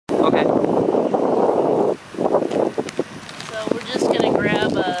Okay. So we're just going to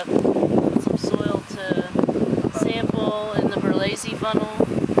grab some soil to sample in the Berilesi funnel.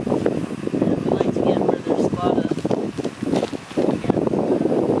 And we like to get where there's a lot of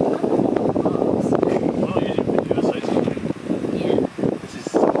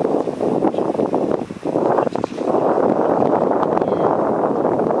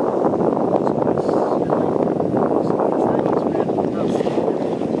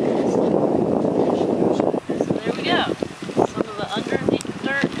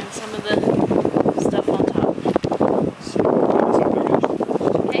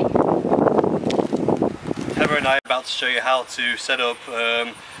and I are about to show you how to set up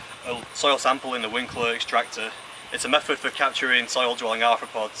a soil sample in the Winkler extractor. It's a method for capturing soil-dwelling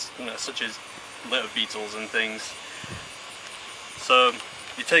arthropods, such as litter beetles and things. So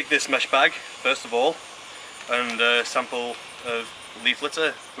you take this mesh bag first of all, and a sample of leaf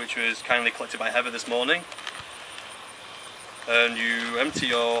litter, which was kindly collected by Heather this morning, and you empty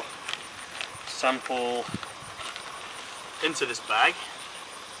your sample into this bag.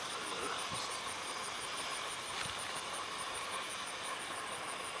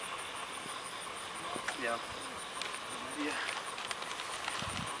 Yeah. Yeah.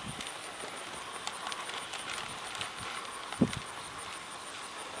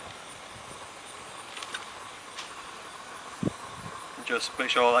 Just make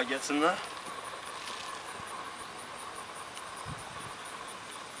sure all that gets in there.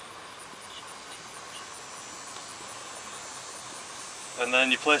 And then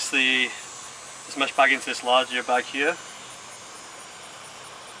you place this mesh bag into this larger bag here.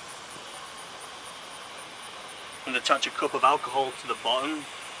 And attach a cup of alcohol to the bottom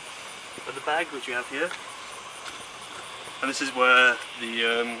of the bag, which you have here. And this is where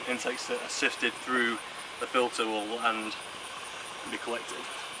the insects that are sifted through the filter will land and be collected.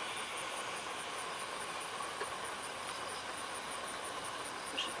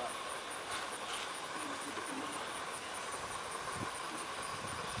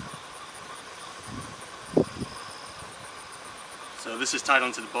 So this is tied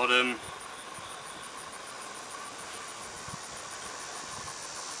onto the bottom.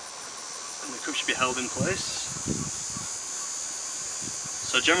 And the cup should be held in place.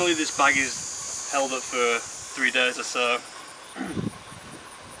 So generally this bag is held up for 3 days or so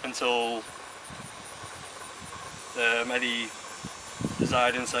until any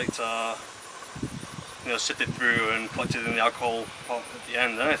desired insects are sifted through and collected in the alcohol pot at the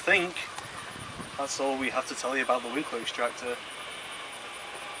end. And I think that's all we have to tell you about the Winkler extractor.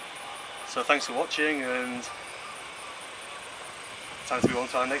 So thanks for watching, and time to move on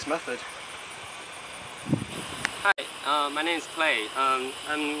to our next method. Hi, my name is Clay.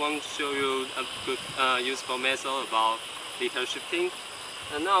 I want to show you a good useful method about litter shifting.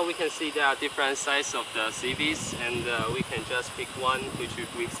 And now we can see there are different sizes of the CVs, and we can just pick one which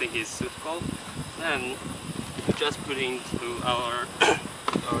we think is suitable. Then we just put into our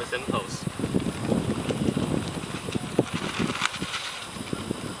our samples.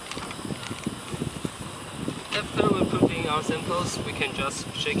 After we put in our samples, we can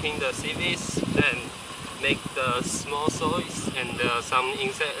just shake in the CVs, then make the small soils and some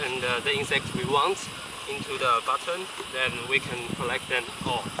insect and the insects we want into the button. Then we can collect them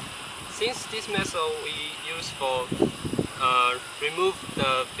all. Since this method we use for remove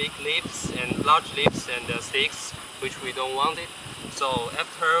the big leaves and large leaves and the sticks which we don't want it. So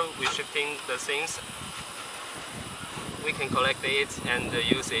after we shifting the things, we can collect it and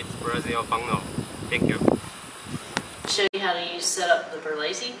use it for the funnel. Thank you. Show you how to set up the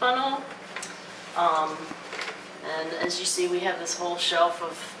Berilesi funnel. And as you see, we have this whole shelf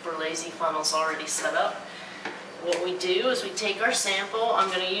of Berilesi funnels already set up. What we do is we take our sample. I'm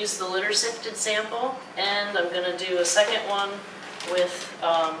going to use the litter sifted sample, and I'm going to do a second one with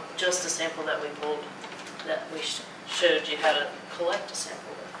just a sample that we pulled, that we showed you how to collect a sample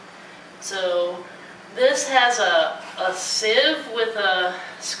with. So this has a sieve with a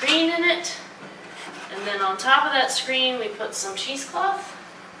screen in it. And then on top of that screen we put some cheesecloth,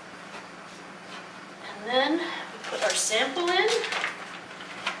 and then we put our sample in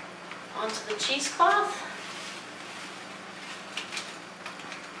onto the cheesecloth,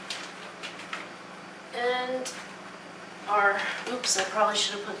 and oops, I probably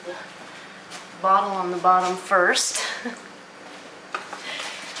should have put the bottle on the bottom first.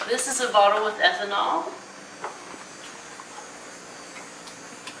 This is a bottle with ethanol.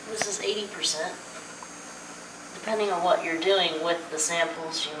 This is 80%. Depending on what you're doing with the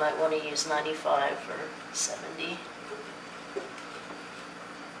samples, you might want to use 95 or 70.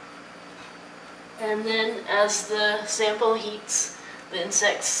 And then as the sample heats, The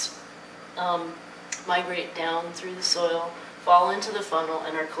insects migrate down through the soil, fall into the funnel,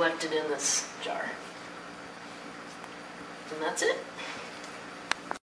 and are collected in this jar. And that's it.